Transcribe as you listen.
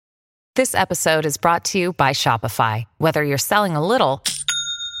This episode is brought to you by Shopify. Whether you're selling a little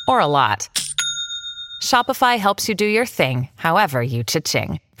or a lot, Shopify helps you do your thing, however you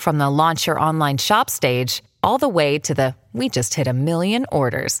cha-ching. From the launch your online shop stage, all the way to the we just hit 1 million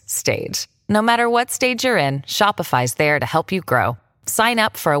orders stage. No matter what stage you're in, Shopify's there to help you grow. Sign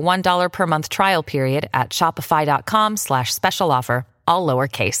up for a $1 per month trial period at shopify.com/special offer, all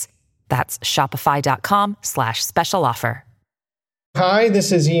lowercase. That's shopify.com/special offer. Hi,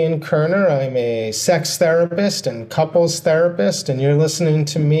 this is Ian Kerner. I'm a sex therapist and couples therapist, and you're listening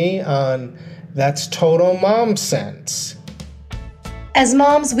to me on That's Total Mom Sense. As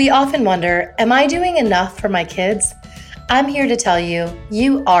moms, we often wonder, am I doing enough for my kids? I'm here to tell you,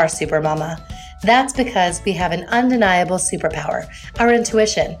 you are super mama. That's because we have an undeniable superpower, our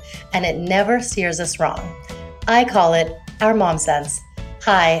intuition, and it never steers us wrong. I call it our mom sense.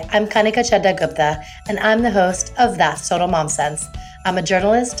 Hi, I'm Kanika Chadda Gupta, and I'm the host of That's Total Mom Sense. I'm a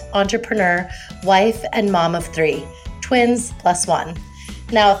journalist, entrepreneur, wife, and mom of 3, twins plus 1.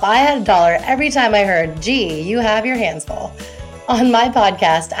 Now, if I had $1 every time I heard, gee, you have your hands full. On my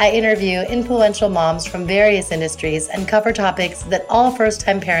podcast, I interview influential moms from various industries and cover topics that all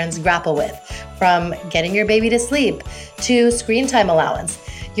first-time parents grapple with, from getting your baby to sleep to screen time allowance,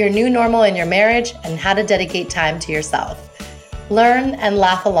 your new normal in your marriage, and how to dedicate time to yourself. Learn and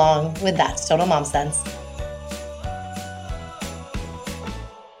laugh along with That's Total Mom Sense.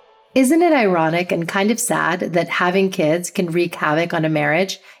 Isn't it ironic and kind of sad that having kids can wreak havoc on a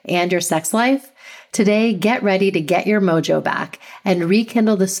marriage and your sex life? Today, get ready to get your mojo back and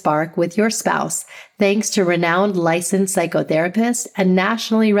rekindle the spark with your spouse thanks to renowned licensed psychotherapist and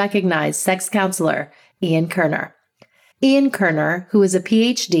nationally recognized sex counselor, Ian Kerner. Ian Kerner, who is a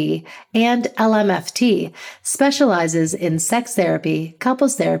PhD and LMFT, specializes in sex therapy,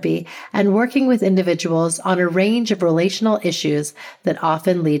 couples therapy, and working with individuals on a range of relational issues that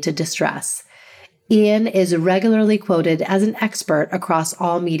often lead to distress. Ian is regularly quoted as an expert across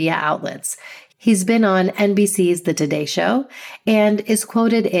all media outlets. He's been on NBC's The Today Show and is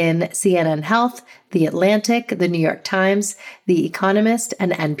quoted in CNN Health, The Atlantic, The New York Times, The Economist,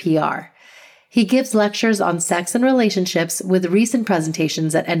 and NPR. He gives lectures on sex and relationships with recent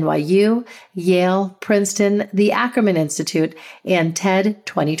presentations at NYU, Yale, Princeton, the Ackerman Institute, and TED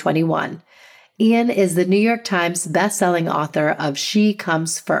 2021. Ian is the New York Times bestselling author of She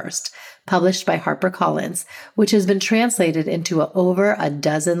Comes First, published by HarperCollins, which has been translated into over a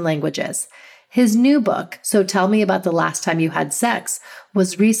dozen languages. His new book, So Tell Me About the Last Time You Had Sex,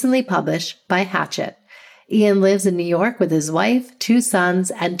 was recently published by Hachette. Ian lives in New York with his wife, 2 sons,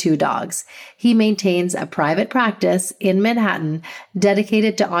 and 2 dogs. He maintains a private practice in Manhattan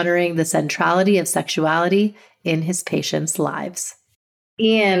dedicated to honoring the centrality of sexuality in his patients' lives.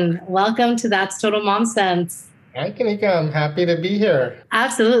 Ian, welcome to That's Total Mom Sense. Hi, Kanika. I'm happy to be here.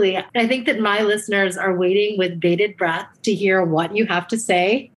 Absolutely. I think that my listeners are waiting with bated breath to hear what you have to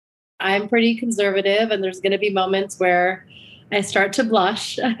say. I'm pretty conservative, and there's going to be moments where I start to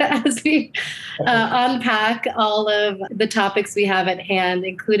blush as we unpack all of the topics we have at hand,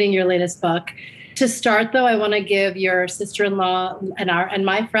 including your latest book. To start, though, I want to give your sister-in-law and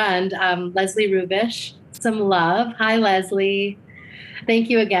my friend, Leslie Rubish, some love. Hi, Leslie.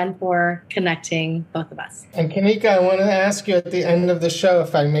 Thank you again for connecting both of us. And Kanika, I want to ask you at the end of the show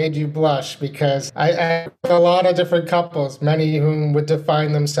if I made you blush, because I have a lot of different couples, many whom would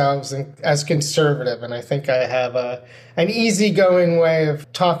define themselves as conservative, and I think I have an easygoing way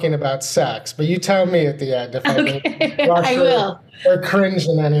of talking about sex. But you tell me at the end if I made you blush I will. or cringe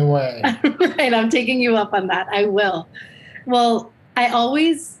in any way. Right, I'm taking you up on that. I will. Well, I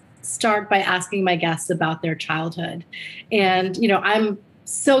always start by asking my guests about their childhood. And, I'm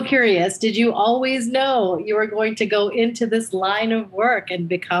so curious. Did you always know you were going to go into this line of work and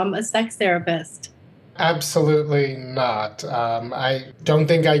become a sex therapist? Absolutely not. I don't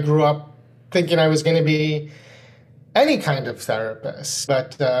think I grew up thinking I was going to be any kind of therapist.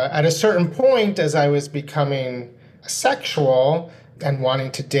 But at a certain point, as I was becoming sexual and wanting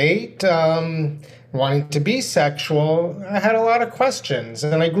to date, wanting to be sexual, I had a lot of questions.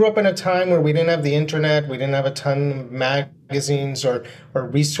 And I grew up in a time where we didn't have the internet, we didn't have a ton of magazines or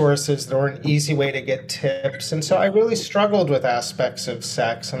resources. There were an easy way to get tips. And so I really struggled with aspects of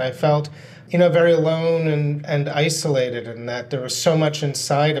sex. And I felt, very alone and isolated in that there was so much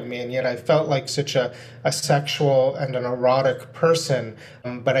inside of me. And yet I felt like such a sexual and an erotic person,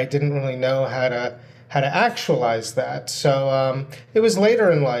 but I didn't really know how to actualize that. So it was later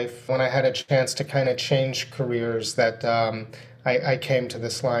in life when I had a chance to kind of change careers that I came to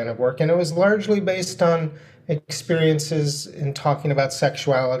this line of work. And it was largely based on experiences in talking about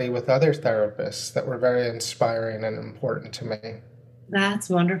sexuality with other therapists that were very inspiring and important to me. That's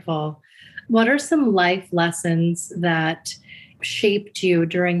wonderful. What are some life lessons that shaped you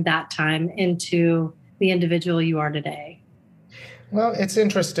during that time into the individual you are today? Well, it's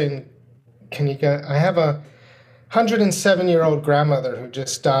interesting, Kanika. I have a 107-year-old grandmother who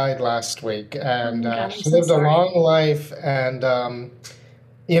just died last week, Oh and my God, I'm she so lived a sorry. long life. And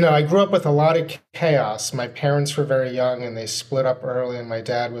I grew up with a lot of chaos. My parents were very young, and they split up early. And my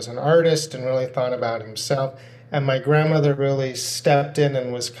dad was an artist and really thought about himself. And my grandmother really stepped in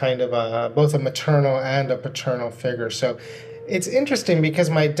and was kind of both a maternal and a paternal figure. So it's interesting because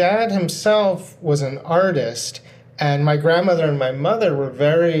my dad himself was an artist, and my grandmother and my mother were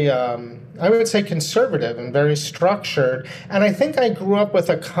very, I would say, conservative and very structured. And I think I grew up with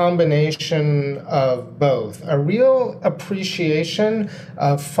a combination of both a real appreciation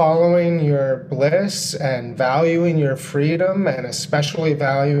of following your bliss and valuing your freedom, and especially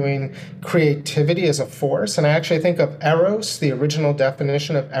valuing creativity as a force. And I actually think of Eros, the original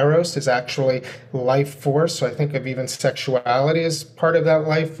definition of Eros is actually life force. So I think of even sexuality as part of that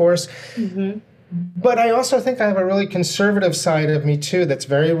life force. Mm-hmm. But I also think I have a really conservative side of me too that's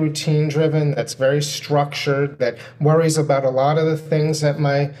very routine driven, that's very structured, that worries about a lot of the things that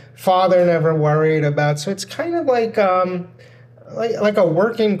my father never worried about. So it's kind of like a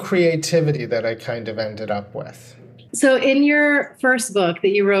working creativity that I kind of ended up with. So, in your first book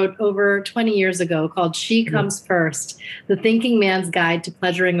that you wrote over 20 years ago called She Comes First, The Thinking Man's Guide to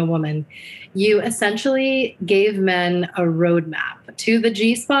Pleasuring a Woman, you essentially gave men a roadmap to the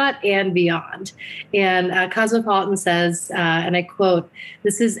G spot and beyond. And Cosmopolitan says, and I quote,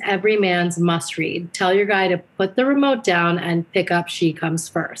 "This is every man's must read. Tell your guy to put the remote down and pick up She Comes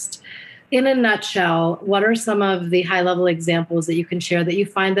First." In a nutshell, what are some of the high level examples that you can share that you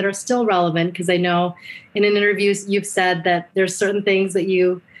find that are still relevant? Because I know in an interview you've said that there's certain things that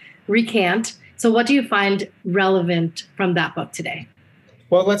you recant. So what do you find relevant from that book today?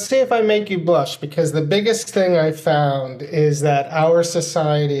 Well, let's see if I make you blush, because the biggest thing I found is that our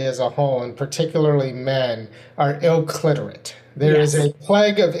society as a whole, and particularly men, are ill-cliterate. There is Yes. a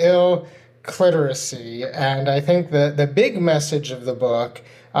plague of ill-cliteracy, and I think that the big message of the book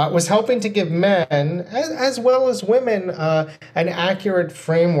was helping to give men, as well as women, an accurate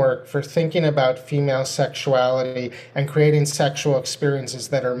framework for thinking about female sexuality and creating sexual experiences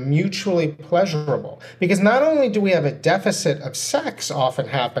that are mutually pleasurable. Because not only do we have a deficit of sex often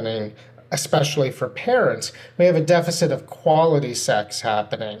happening, especially for parents, we have a deficit of quality sex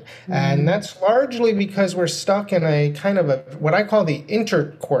happening. And that's largely because we're stuck in a kind of what I call the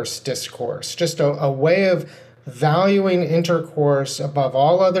intercourse discourse, just a way of valuing intercourse above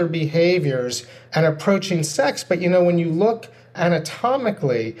all other behaviors and approaching sex. But when you look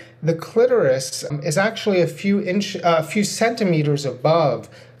anatomically, the clitoris is actually a few centimeters above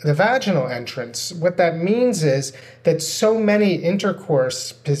the vaginal entrance. What that means is that so many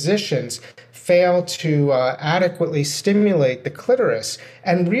intercourse positions fail to adequately stimulate the clitoris.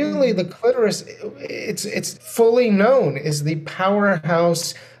 And really, the clitoris, it's fully known, is the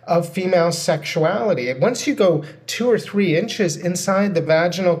powerhouse of female sexuality. And once you go 2 or 3 inches inside the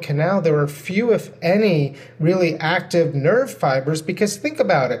vaginal canal, there are few, if any, really active nerve fibers. Because think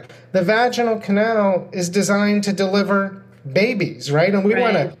about it, the vaginal canal is designed to deliver babies, right? And we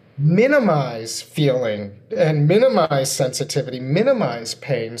want to minimize feeling and minimize sensitivity, minimize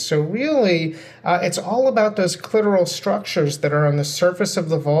pain. So really, it's all about those clitoral structures that are on the surface of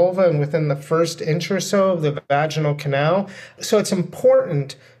the vulva and within the first inch or so of the vaginal canal. So it's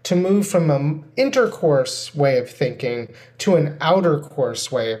important to move from an intercourse way of thinking to an outer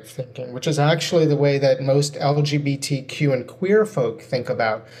course way of thinking, which is actually the way that most LGBTQ and queer folk think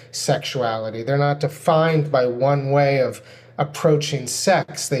about sexuality. They're not defined by one way of approaching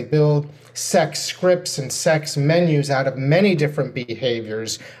sex. They build sex scripts and sex menus out of many different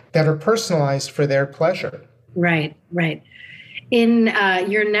behaviors that are personalized for their pleasure. Right, right. In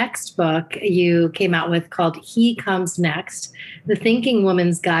your next book, you came out with called He Comes Next, The Thinking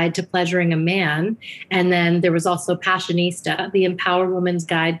Woman's Guide to Pleasuring a Man. And then there was also Passionista, The Empowered Woman's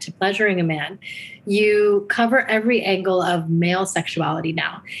Guide to Pleasuring a Man. You cover every angle of male sexuality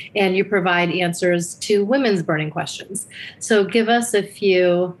now, and you provide answers to women's burning questions. So give us a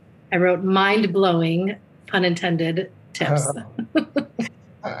few, I wrote mind-blowing, pun intended, tips.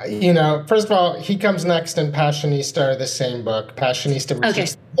 First of all, He Comes Next and Passionista are the same book. Passionista was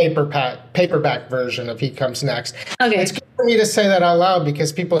just the paperback version of He Comes Next. Okay. It's good for me to say that out loud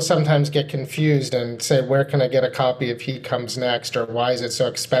because people sometimes get confused and say, where can I get a copy of He Comes Next, or why is it so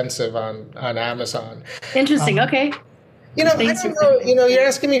expensive on Amazon? Interesting. Okay. I don't know. You're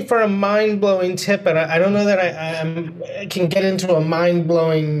asking me for a mind-blowing tip, and I don't know that I can get into a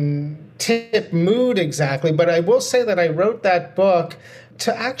mind-blowing tip mood exactly, but I will say that I wrote that book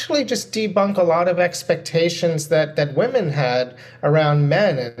to actually just debunk a lot of expectations that women had around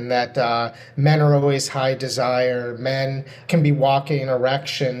men, and that men are always high desire, men can be walking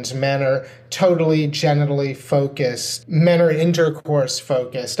erections, men are totally genitally focused, men are intercourse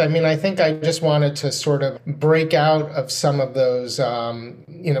focused. I mean, I think I just wanted to sort of break out of some of those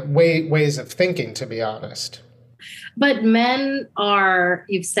ways of thinking, to be honest. But men are,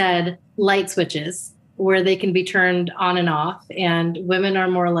 you've said, light switches where they can be turned on and off, and women are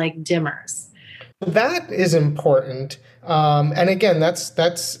more like dimmers. That is important. And again,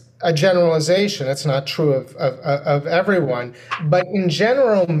 that's a generalization. It's not true of everyone. But in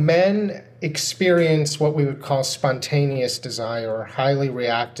general, men experience what we would call spontaneous desire or highly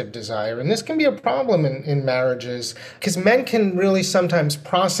reactive desire. And this can be a problem in marriages because men can really sometimes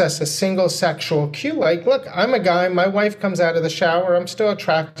process a single sexual cue. Like, look, I'm a guy, my wife comes out of the shower, I'm still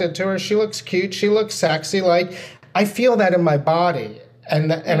attracted to her, she looks cute, she looks sexy. Like, I feel that in my body.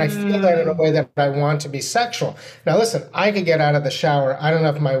 And I feel that in a way that I want to be sexual. Now, listen, I could get out of the shower. I don't know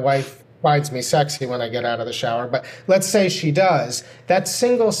if my wife finds me sexy when I get out of the shower, but let's say she does. That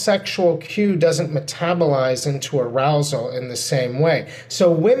single sexual cue doesn't metabolize into arousal in the same way.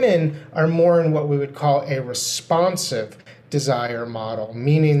 So women are more in what we would call a responsive desire model,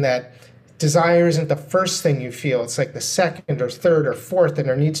 meaning that desire isn't the first thing you feel. It's like the second or third or fourth, and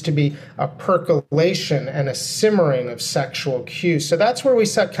there needs to be a percolation and a simmering of sexual cues. So that's where we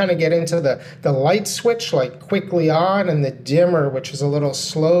kind of get into the light switch, like quickly on, and the dimmer, which is a little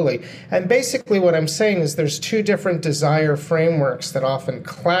slowly. And basically what I'm saying is there's two different desire frameworks that often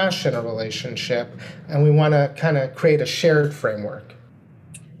clash in a relationship, and we want to kind of create a shared framework.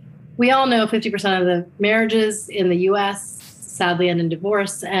 We all know 50% of the marriages in the U.S. sadly end in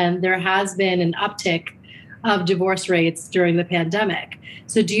divorce, and there has been an uptick of divorce rates during the pandemic.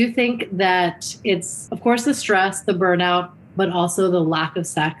 So do you think that it's, of course, the stress, the burnout, but also the lack of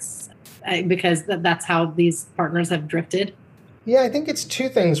sex, because that's how these partners have drifted? Yeah, I think it's two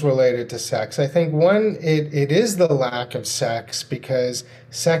things related to sex. I think one, it is the lack of sex, because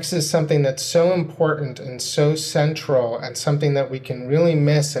sex is something that's so important and so central and something that we can really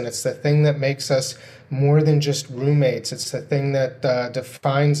miss. And it's the thing that makes us more than just roommates. It's the thing that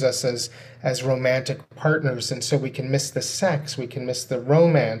defines us as romantic partners. And so we can miss the sex, we can miss the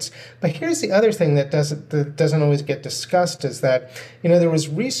romance. But here's the other thing that doesn't always get discussed is that, there was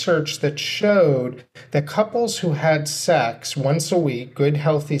research that showed that couples who had sex once a week, good,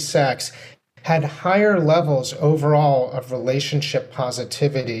 healthy sex, had higher levels overall of relationship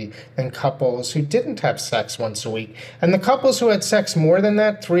positivity than couples who didn't have sex once a week. And the couples who had sex more than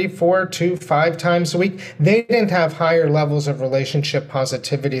that, 3, 4, 2, 5 times a week, they didn't have higher levels of relationship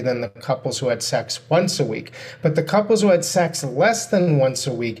positivity than the couples who had sex once a week. But the couples who had sex less than once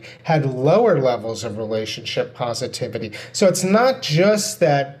a week had lower levels of relationship positivity. So it's not just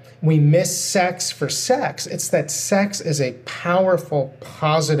that we miss sex for sex. It's that sex is a powerful,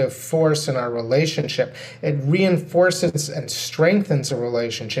 positive force in our relationship. It reinforces and strengthens a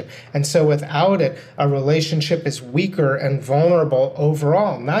relationship. And so without it, a relationship is weaker and vulnerable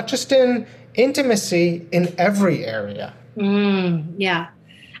overall, not just in intimacy, in every area. Yeah.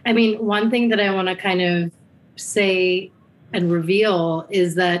 I mean, one thing that I want to kind of say and reveal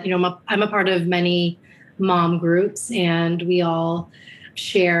is that, I'm a part of many mom groups, and we all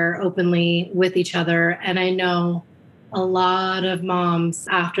share openly with each other. And I know a lot of moms,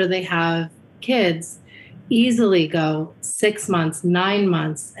 after they have kids, easily go 6 months, 9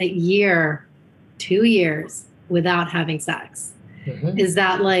 months, a year, 2 years without having sex. Mm-hmm. Is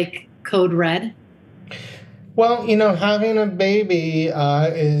that like code red? Well, having a baby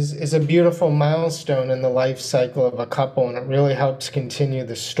is a beautiful milestone in the life cycle of a couple, and it really helps continue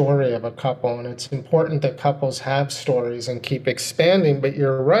the story of a couple. And it's important that couples have stories and keep expanding. But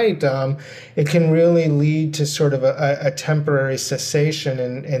you're right, it can really lead to sort of a temporary cessation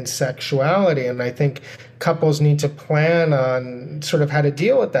in sexuality. And I think couples need to plan on sort of how to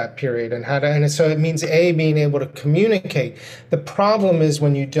deal with that period and so it means being able to communicate. The problem is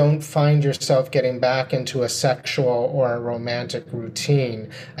when you don't find yourself getting back into a sexual or a romantic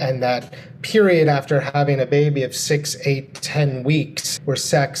routine, and that period after having a baby of 6, 8, 10 weeks where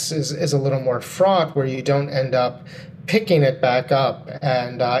sex is a little more fraught, where you don't end up picking it back up.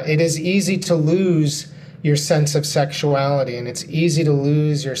 And it is easy to lose your sense of sexuality, and it's easy to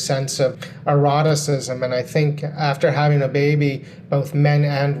lose your sense of eroticism. And I think after having a baby, both men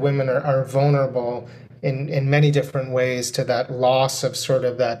and women are vulnerable in many different ways to that loss of sort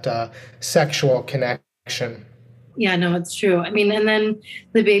of that sexual connection. Yeah, no, it's true. I mean, and then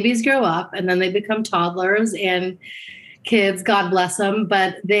the babies grow up and then they become toddlers, and kids, God bless them,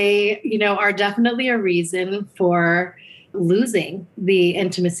 but they, are definitely a reason for losing the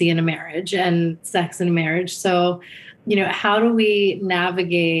intimacy in a marriage and sex in a marriage. So, how do we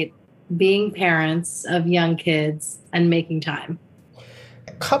navigate being parents of young kids and making time?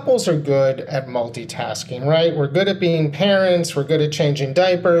 Couples are good at multitasking, right? We're good at being parents, we're good at changing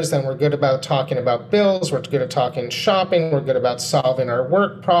diapers, then we're good about talking about bills, we're good at talking shopping, we're good about solving our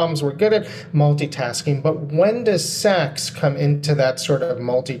work problems, we're good at multitasking. But when does sex come into that sort of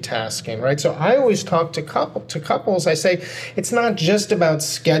multitasking, right? So I always talk to couples, I say, it's not just about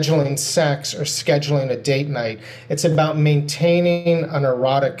scheduling sex or scheduling a date night. It's about maintaining an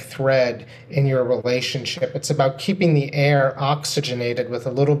erotic thread in your relationship. It's about keeping the air oxygenated with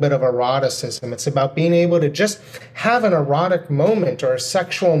a little bit of eroticism. It's about being able to just have an erotic moment or a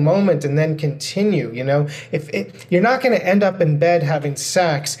sexual moment and then continue. If you're not going to end up in bed having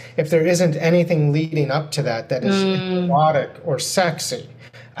sex if there isn't anything leading up to that is erotic or sexy.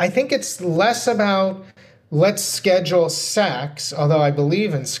 I think it's less about let's schedule sex, although I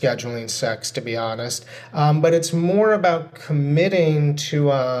believe in scheduling sex, to be honest, but it's more about committing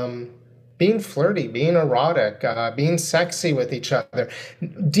to being flirty, being erotic, being sexy with each other,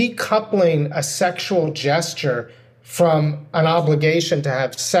 decoupling a sexual gesture from an obligation to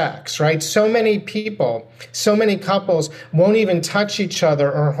have sex, right? So many couples won't even touch each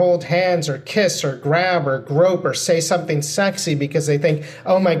other or hold hands or kiss or grab or grope or say something sexy because they think,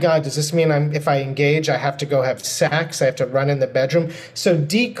 oh my God, does this mean if I engage, I have to go have sex? I have to run in the bedroom? So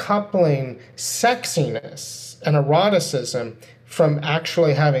decoupling sexiness and eroticism from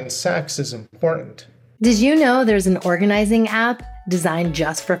actually having sex is important. Did you know there's an organizing app designed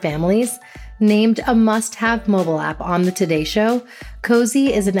just for families? Named a must-have mobile app on the Today Show,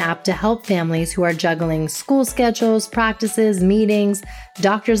 Cozy is an app to help families who are juggling school schedules, practices, meetings,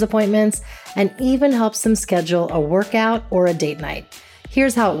 doctor's appointments, and even helps them schedule a workout or a date night.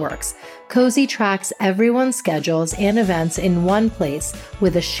 Here's how it works. Cozy tracks everyone's schedules and events in one place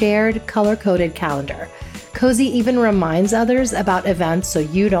with a shared color-coded calendar. Cozy even reminds others about events so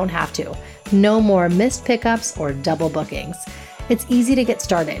you don't have to. No more missed pickups or double bookings. It's easy to get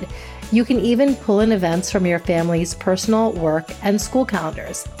started. You can even pull in events from your family's personal, work, and school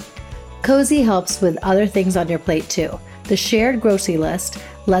calendars. Cozy helps with other things on your plate too. The shared grocery list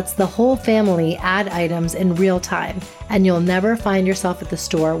lets the whole family add items in real time, and you'll never find yourself at the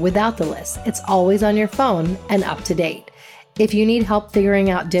store without the list. It's always on your phone and up to date. If you need help figuring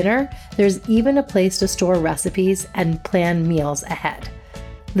out dinner, there's even a place to store recipes and plan meals ahead.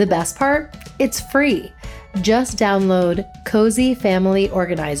 The best part? It's free. Just download Cozy Family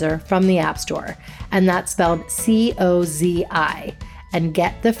Organizer from the App Store, and that's spelled COZI, and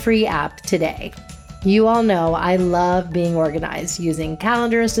get the free app today. You all know I love being organized, using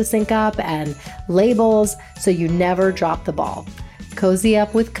calendars to sync up and labels so you never drop the ball. Cozy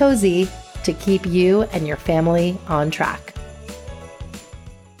up with Cozy to keep you and your family on track.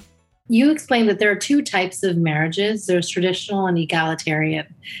 You explained that there are two types of marriages. There's traditional and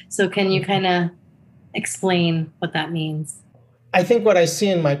egalitarian. So can you kind of explain what that means? I think what I see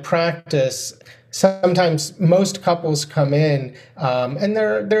in my practice, sometimes most couples come in and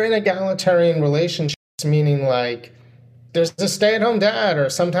they're in egalitarian relationships, meaning like there's a stay-at-home dad, or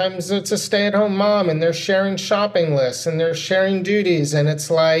sometimes it's a stay-at-home mom, and they're sharing shopping lists and they're sharing duties, and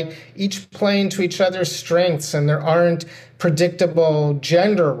it's like each playing to each other's strengths, and there aren't predictable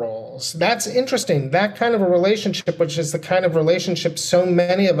gender roles. That's interesting. That kind of a relationship, which is the kind of relationship so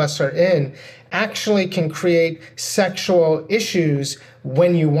many of us are in, actually can create sexual issues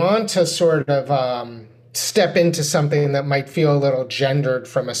when you want to sort of step into something that might feel a little gendered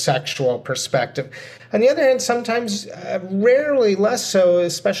from a sexual perspective. On the other hand, sometimes, rarely less so,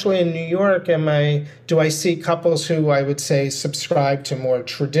 especially in New York, do I see couples who I would say subscribe to more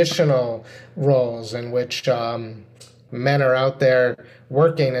traditional roles in which men are out there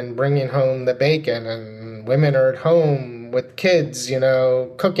working and bringing home the bacon, and women are at home with kids,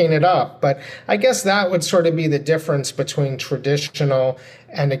 cooking it up. But I guess that would sort of be the difference between traditional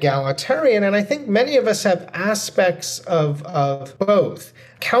and egalitarian. And I think many of us have aspects of both.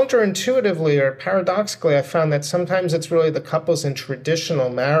 Counterintuitively or paradoxically, I found that sometimes it's really the couples in traditional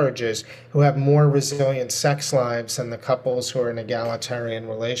marriages who have more resilient sex lives than the couples who are in egalitarian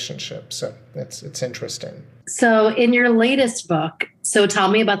relationships. So it's interesting. So in your latest book, So Tell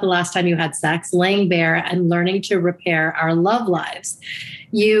Me About the Last Time You Had Sex, Laying Bare and Learning to Repair Our Love Lives,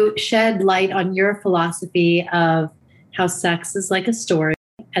 you shed light on your philosophy of how sex is like a story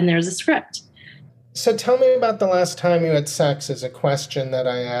and there's a script. So tell me about the last time you had sex is a question that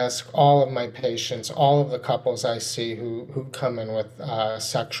I ask all of my patients, all of the couples I see who come in with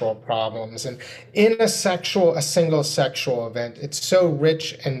sexual problems. And in a single sexual event, it's so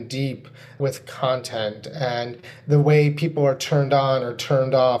rich and deep with content and the way people are turned on or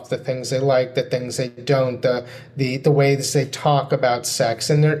turned off, the things they like, the things they don't, the ways they talk about sex.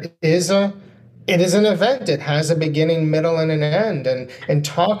 And it is an event. It has a beginning, middle, and an end. And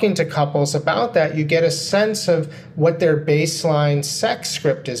talking to couples about that, you get a sense of what their baseline sex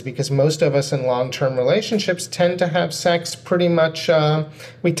script is, because most of us in long-term relationships tend to have sex pretty much,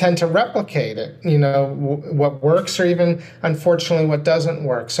 we tend to replicate it, what works or even, unfortunately, what doesn't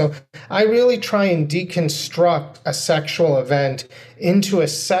work. So I really try and deconstruct a sexual event into a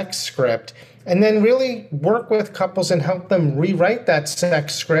sex script, and then really work with couples and help them rewrite that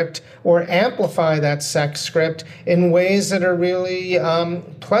sex script or amplify that sex script in ways that are really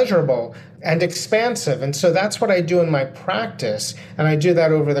pleasurable and expansive. And so that's what I do in my practice. And I do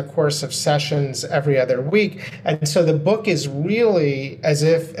that over the course of sessions every other week. And so the book is really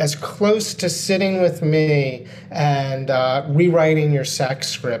as close to sitting with me and rewriting your sex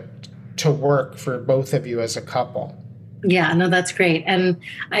script to work for both of you as a couple. Yeah, no, that's great. And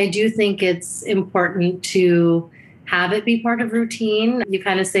I do think it's important to have it be part of routine. You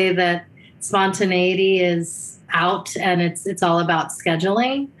kind of say that spontaneity is out and it's all about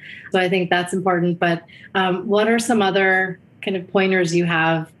scheduling. So I think that's important. But what are some other kind of pointers you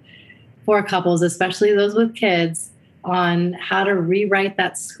have for couples, especially those with kids, on how to rewrite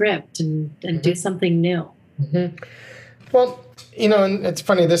that script and do something new? Mm-hmm. Well, and it's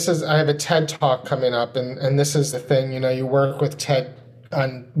funny, I have a TED Talk coming up, and this is the thing, you work with TED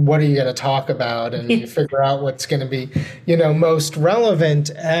on what are you going to talk about, and you figure out what's going to be, most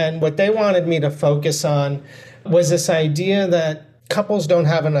relevant. And what they wanted me to focus on was this idea that couples don't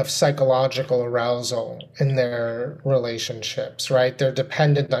have enough psychological arousal in their relationships, right? They're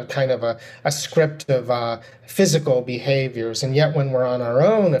dependent on kind of a script of physical behaviors. And yet when we're on our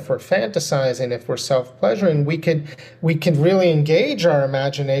own, if we're fantasizing, if we're self-pleasuring, we could really engage our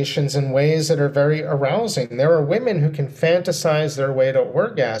imaginations in ways that are very arousing. There are women who can fantasize their way to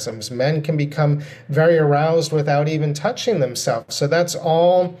orgasms. Men can become very aroused without even touching themselves. So that's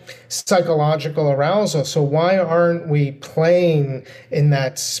all psychological arousal. So why aren't we playing in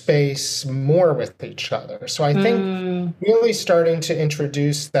that space more with each other? So I think really starting to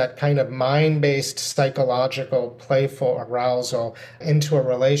introduce that kind of mind-based psychological playful arousal into a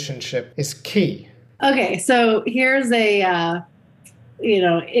relationship is key. Okay, so here's a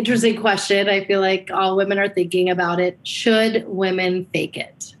interesting question. I feel like all women are thinking about it. Should women fake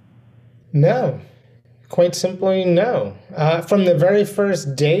it? No. Quite simply, no. From the very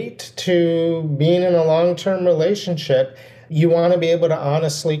first date to being in a long-term relationship, you want to be able to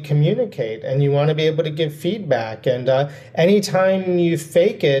honestly communicate and you want to be able to give feedback. And anytime you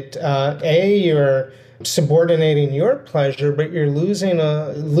fake it, you're subordinating your pleasure, but you're losing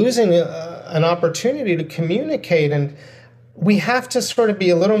an opportunity to communicate. And we have to sort of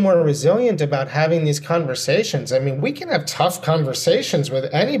be a little more resilient about having these conversations. I mean, we can have tough conversations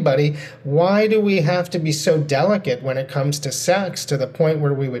with anybody. Why do we have to be so delicate when it comes to sex to the point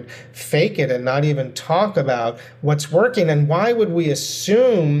where we would fake it and not even talk about what's working? And why would we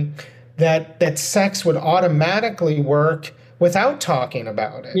assume that sex would automatically work without talking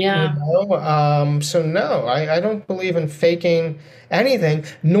about it? Yeah. So no, I don't believe in faking anything,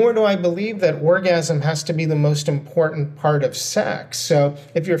 nor do I believe that orgasm has to be the most important part of sex. So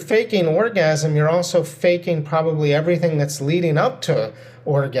if you're faking orgasm, you're also faking probably everything that's leading up to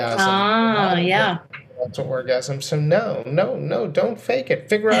orgasm. Yeah. To orgasm. So no, don't fake it.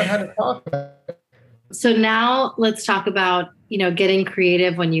 Figure out how to talk about it. So now let's talk about, getting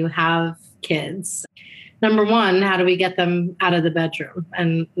creative when you have kids. Number one, how do we get them out of the bedroom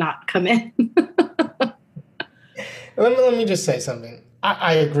and not come in? Let me just say something.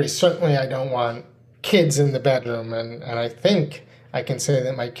 I agree. Certainly, I don't want kids in the bedroom. And I think I can say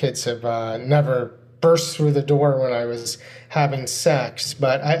that my kids have never burst through the door when I was having sex.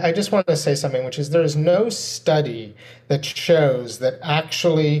 But I just want to say something, which is there's no study that shows that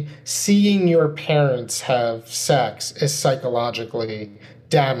actually seeing your parents have sex is psychologically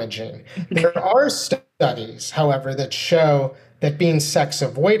damaging. There are studies, however, that show that being sex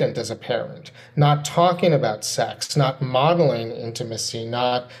avoidant as a parent, not talking about sex, not modeling intimacy,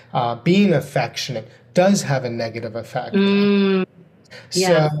 not being affectionate, does have a negative effect.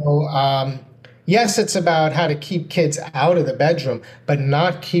 Yeah. So Yes, it's about how to keep kids out of the bedroom, but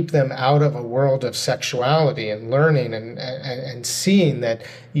not keep them out of a world of sexuality and learning and seeing that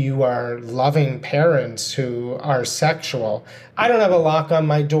you are loving parents who are sexual. I don't have a lock on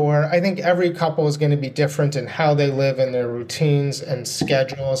my door. I think every couple is going to be different in how they live in their routines and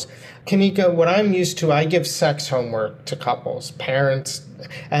schedules. Kanika, what I'm used to, I give sex homework to couples, parents,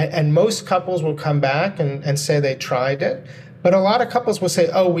 and most couples will come back and say they tried it. But a lot of couples will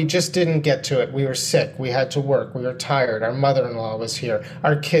say, oh, we just didn't get to it. We were sick. We had to work. We were tired. Our mother-in-law was here.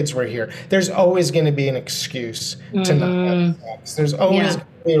 Our kids were here. There's always going to be an excuse to not have sex. There's always going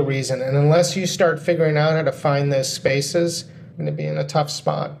to be a reason. And unless you start figuring out how to find those spaces, you're going to be in a tough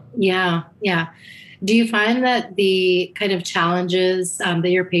spot. Yeah, yeah. Do you find that the kind of challenges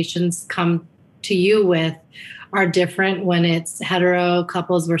that your patients come to you with are different when it's hetero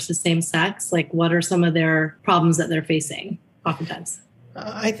couples versus same sex? Like, what are some of their problems that they're facing oftentimes?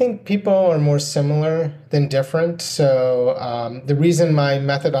 I think people are more similar than different. So the reason my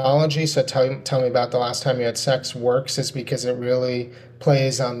methodology, so tell me about the last time you had sex, works is because it really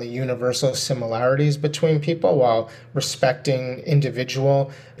plays on the universal similarities between people while respecting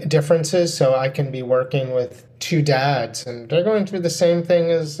individual differences. So I can be working with two dads and they're going through the same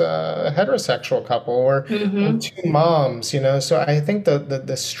thing as a heterosexual couple or two moms, So I think the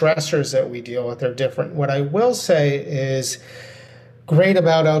stressors that we deal with are different. What I will say is great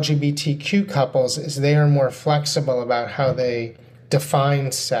about LGBTQ couples is they are more flexible about how they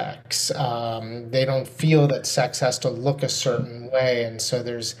define sex. They don't feel that sex has to look a certain way. And so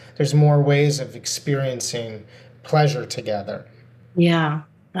there's more ways of experiencing pleasure together. Yeah.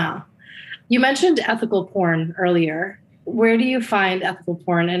 Wow. You mentioned ethical porn earlier. Where do you find ethical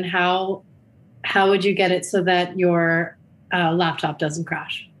porn and how would you get it so that your laptop doesn't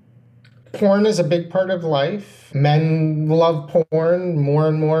crash? Porn is a big part of life. Men love porn. More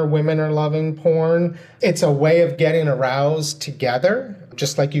and more women are loving porn. It's a way of getting aroused together,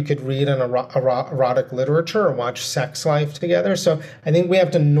 just like you could read an erotic literature or watch Sex Life together. So I think we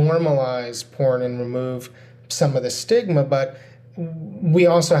have to normalize porn and remove some of the stigma, but we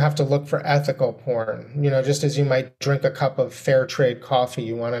also have to look for ethical porn. Just as you might drink a cup of fair trade coffee,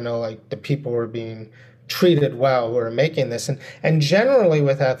 you want to know like the people who are being treated well who are making this. And generally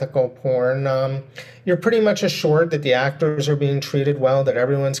with ethical porn, you're pretty much assured that the actors are being treated well, that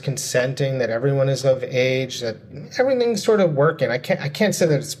everyone's consenting, that everyone is of age, that everything's sort of working. I can't say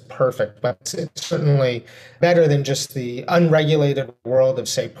that it's perfect, but it's certainly better than just the unregulated world of,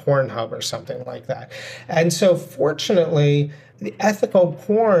 say, Pornhub or something like that. And so fortunately, the ethical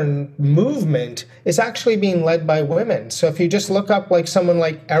porn movement is actually being led by women. So if you just look up like someone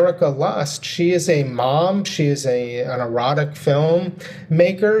like Erica Lust, she is a mom, she is an erotic film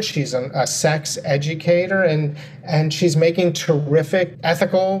maker, she's a sex educator, and she's making terrific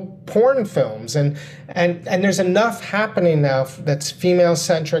ethical porn films. And there's enough happening now that's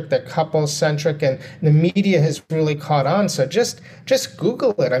female-centric, that couple-centric, and the media has really caught on. So just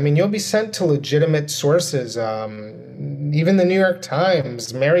Google it. I mean, you'll be sent to legitimate sources, even the New York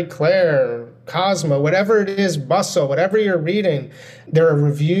Times, Mary Claire, Cosmo, whatever it is, Bustle, whatever you're reading, there are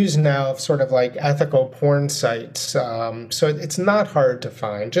reviews now of sort of like ethical porn sites. So it's not hard to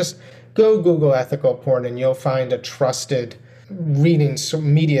find. Just go Google ethical porn and you'll find a trusted reading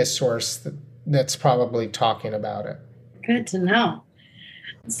media source that's probably talking about it. Good to know.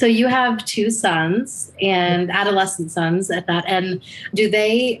 So you have two sons and adolescent sons at that. And do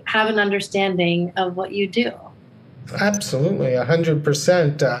they have an understanding of what you do? Absolutely,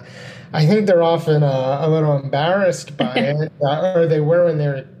 100%. I think they're often a little embarrassed by it, or they were when they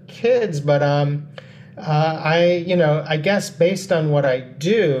were kids. But I guess based on what I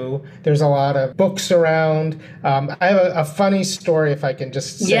do, there's a lot of books around. I have a funny story, if I can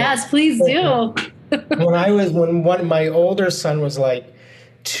just say. Yes, please do. When my older son was like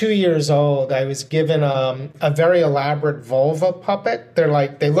 2 years old, I was given a very elaborate vulva puppet.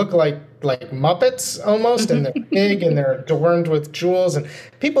 They look like Muppets almost, and they're big and they're adorned with jewels, and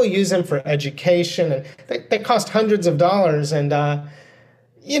people use them for education, and they cost hundreds of dollars. And I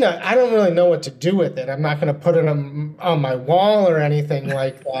don't really know what to do with it. I'm not going to put it on my wall or anything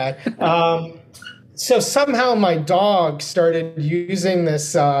like that. So somehow my dog started using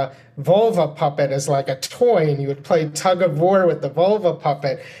this vulva puppet as like a toy, and you would play tug of war with the vulva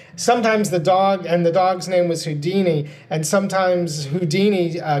puppet. Sometimes the dog's name was Houdini, and sometimes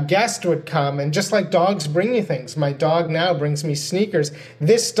Houdini, a guest would come, and just like dogs bring you things, my dog now brings me sneakers.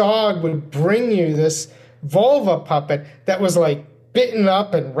 This dog would bring you this vulva puppet that was like bitten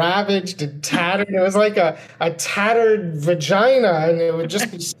up and ravaged and tattered. It was like a tattered vagina, and it would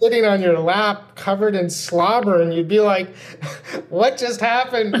just be sitting on your lap covered in slobber, and you'd be like, what just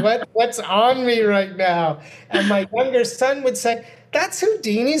happened? What's on me right now? And my younger son would say, that's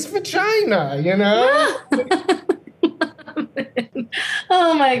Houdini's vagina, you know?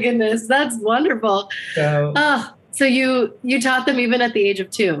 Oh my goodness, that's wonderful. So you taught them even at the age of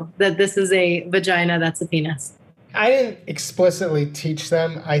 2 that this is a vagina, that's a penis. I didn't explicitly teach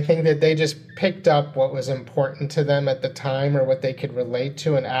them. I think that they just picked up what was important to them at the time or what they could relate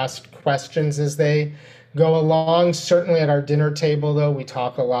to and asked questions as they go along. Certainly at our dinner table, though, we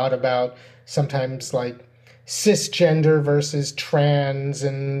talk a lot about sometimes like cisgender versus trans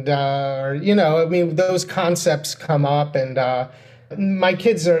and, those concepts come up. And my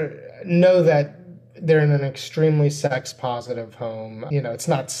kids know that they're in an extremely sex positive home. It's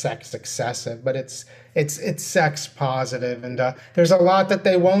not sex excessive, but it's sex positive. And there's a lot that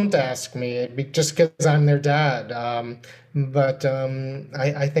they won't ask me just because I'm their dad. I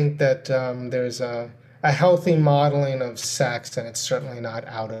think that there's a healthy modeling of sex, and it's certainly not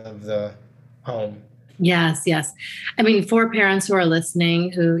out of the home. Yes, yes. I mean, for parents who are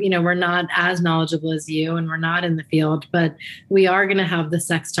listening, who, we're not as knowledgeable as you and we're not in the field, but we are going to have the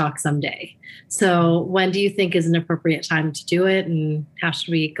sex talk someday. So when do you think is an appropriate time to do it, and how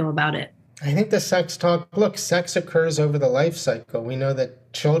should we go about it? I think the sex talk, look, sex occurs over the life cycle. We know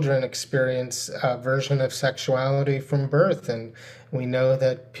that children experience a version of sexuality from birth, and we know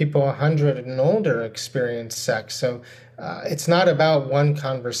that people 100 and older experience sex. So it's not about one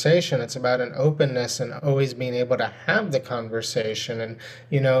conversation. It's about an openness and always being able to have the conversation and,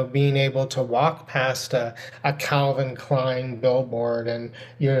 being able to walk past a Calvin Klein billboard and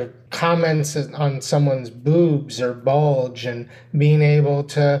your comments on someone's boobs or bulge, and being able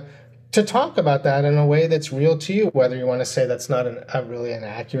to talk about that in a way that's real to you, whether you want to say that's not really an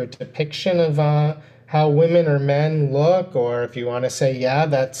accurate depiction of how women or men look, or if you want to say, yeah,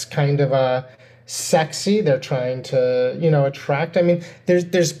 that's kind of sexy, they're trying to, attract. I mean,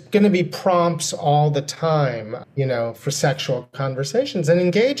 there's going to be prompts all the time, for sexual conversations, and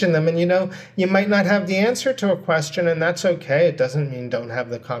engage in them. And, you might not have the answer to a question, and that's okay. It doesn't mean don't have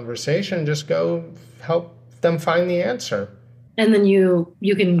the conversation. Just go help them find the answer. And then you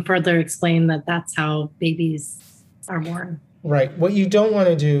can further explain that that's how babies are born. Right. What you don't want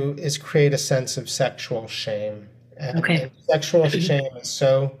to do is create a sense of sexual shame. And sexual shame is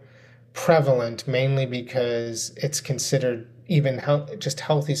so prevalent, mainly because it's considered, even just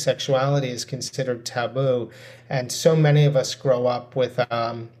healthy sexuality is considered taboo. And so many of us grow up with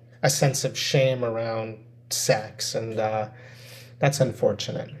a sense of shame around sex. And that's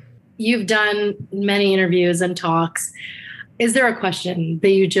unfortunate. You've done many interviews and talks. Is there a question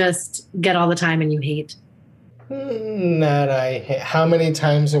that you just get all the time and you hate? That I hate. How many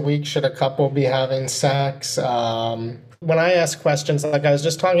times a week should a couple be having sex? When I ask questions, like I was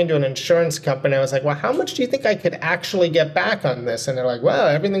just talking to an insurance company, I was like, well, how much do you think I could actually get back on this? And they're like, well,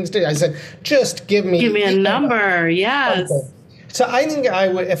 everything's due. I said, just give me a number. Yes. Okay. So I think I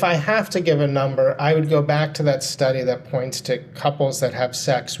would, if I have to give a number, I would go back to that study that points to couples that have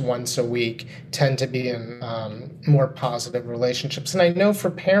sex once a week tend to be in more positive relationships. And I know for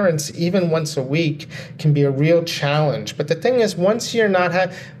parents, even once a week can be a real challenge. But the thing is, once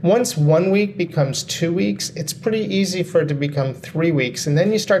 1 week becomes 2 weeks, it's pretty easy for it to become 3 weeks. And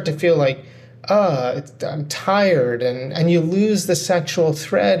then you start to feel like, I'm tired, and you lose the sexual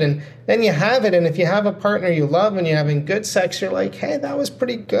thread, and then you have it. And if you have a partner you love and you're having good sex, you're like, hey, that was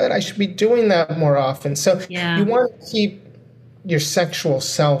pretty good. I should be doing that more often. So you want to keep your sexual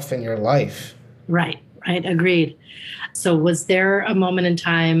self in your life. Right. Agreed. So was there a moment in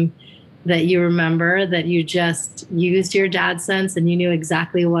time that you remember that you just used your dad's sense and you knew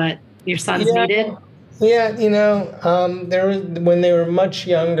exactly what your sons needed? Yeah, when they were much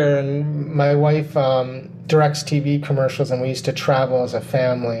younger, and my wife directs TV commercials, and we used to travel as a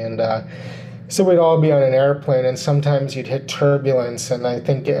family, and so we'd all be on an airplane, and sometimes you'd hit turbulence, and I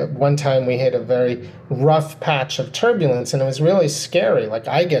think at one time we hit a very rough patch of turbulence, and it was really scary. Like,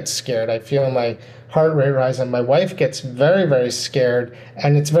 I get scared. I feel my heart rate rise, and my wife gets very, very scared,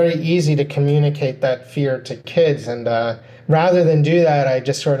 and it's very easy to communicate that fear to kids, and rather than do that, I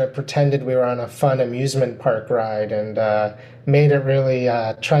just sort of pretended we were on a fun amusement park ride and made it really,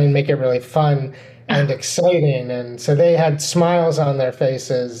 try and make it really fun and exciting. And so they had smiles on their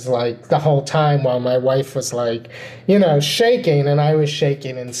faces like the whole time while my wife was like, shaking, and I was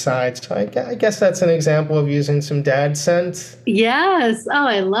shaking inside. So I guess that's an example of using some dad sense. Yes. Oh,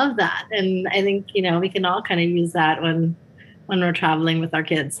 I love that. And I think, we can all kind of use that when we're traveling with our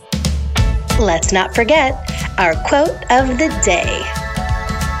kids. Let's not forget our quote of the day.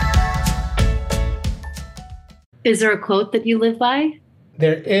 Is there a quote that you live by?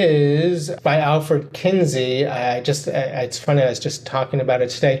 There is, by Alfred Kinsey. It's funny, I was just talking about it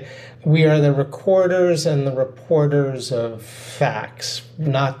today. We are the recorders and the reporters of facts,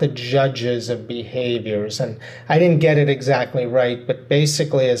 not the judges of behaviors. And I didn't get it exactly right, but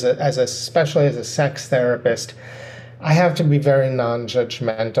basically, especially as a sex therapist, I have to be very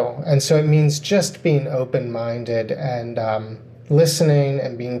non-judgmental. And so it means just being open-minded and listening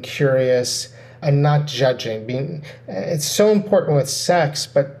and being curious and not judging. It's so important with sex,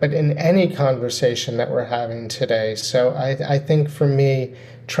 but in any conversation that we're having today. So I think for me,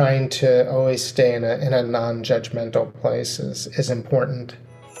 trying to always stay in a non-judgmental place is important.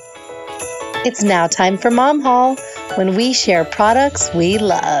 It's now time for Mom Haul, when we share products we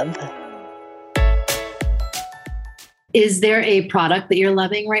love. Is there a product that you're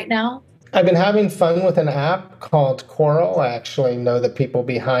loving right now? I've been having fun with an app called Coral. I actually know the people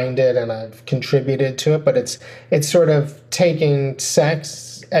behind it and I've contributed to it, but it's sort of taking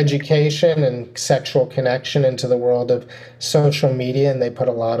sex education and sexual connection into the world of social media, and they put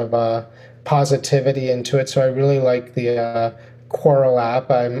a lot of positivity into it. So I really like the Coral app.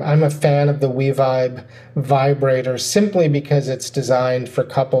 I'm a fan of the WeVibe vibrator simply because it's designed for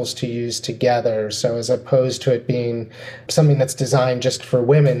couples to use together. So as opposed to it being something that's designed just for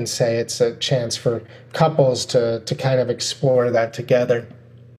women, say, it's a chance for couples to kind of explore that together.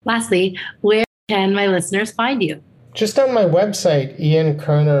 Lastly, where can my listeners find you? Just on my website,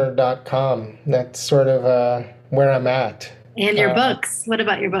 iankerner.com. That's sort of where I'm at. And your books. What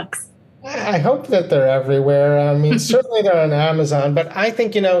about your books? I hope that they're everywhere. I mean, certainly they're on Amazon, but I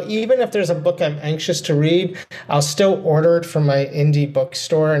think, even if there's a book I'm anxious to read, I'll still order it from my indie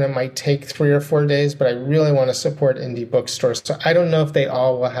bookstore, and it might take 3 or 4 days, but I really want to support indie bookstores. So I don't know if they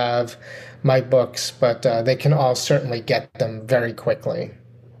all will have my books, but they can all certainly get them very quickly.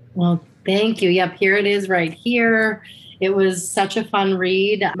 Well, thank you. Yep, here it is right here. It was such a fun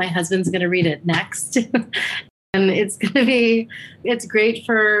read. My husband's going to read it next. And it's great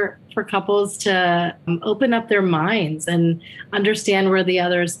for couples to open up their minds and understand where the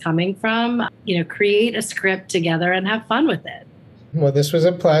other is coming from, create a script together and have fun with it. Well, this was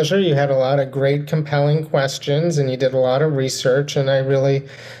a pleasure. You had a lot of great, compelling questions and you did a lot of research. And I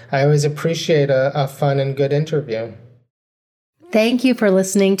always appreciate a fun and good interview. Thank you for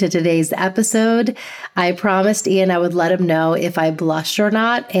listening to today's episode. I promised Ian I would let him know if I blushed or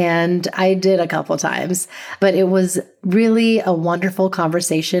not, and I did a couple times. But it was really a wonderful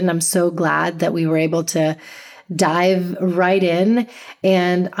conversation. I'm so glad that we were able to dive right in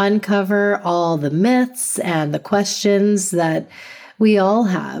and uncover all the myths and the questions that we all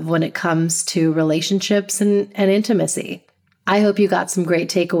have when it comes to relationships and intimacy. I hope you got some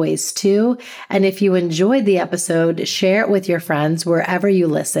great takeaways too. And if you enjoyed the episode, share it with your friends wherever you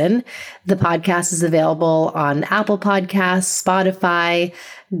listen. The podcast is available on Apple Podcasts, Spotify,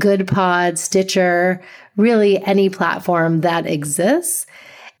 Good Pod, Stitcher, really any platform that exists.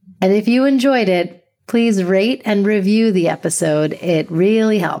 And if you enjoyed it, please rate and review the episode. It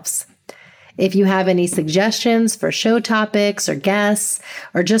really helps. If you have any suggestions for show topics or guests,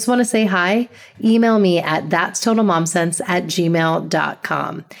 or just want to say hi, email me at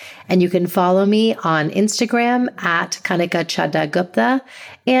thatstotalmomsense@gmail.com. And you can follow me on Instagram at Kanika Chadda Gupta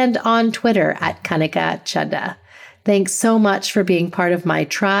and on Twitter at Kanika Chadda. Thanks so much for being part of my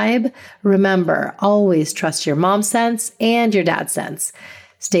tribe. Remember, always trust your mom sense and your dad sense.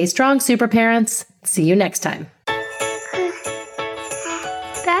 Stay strong, super parents. See you next time.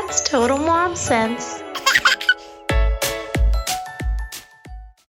 That's total mom sense.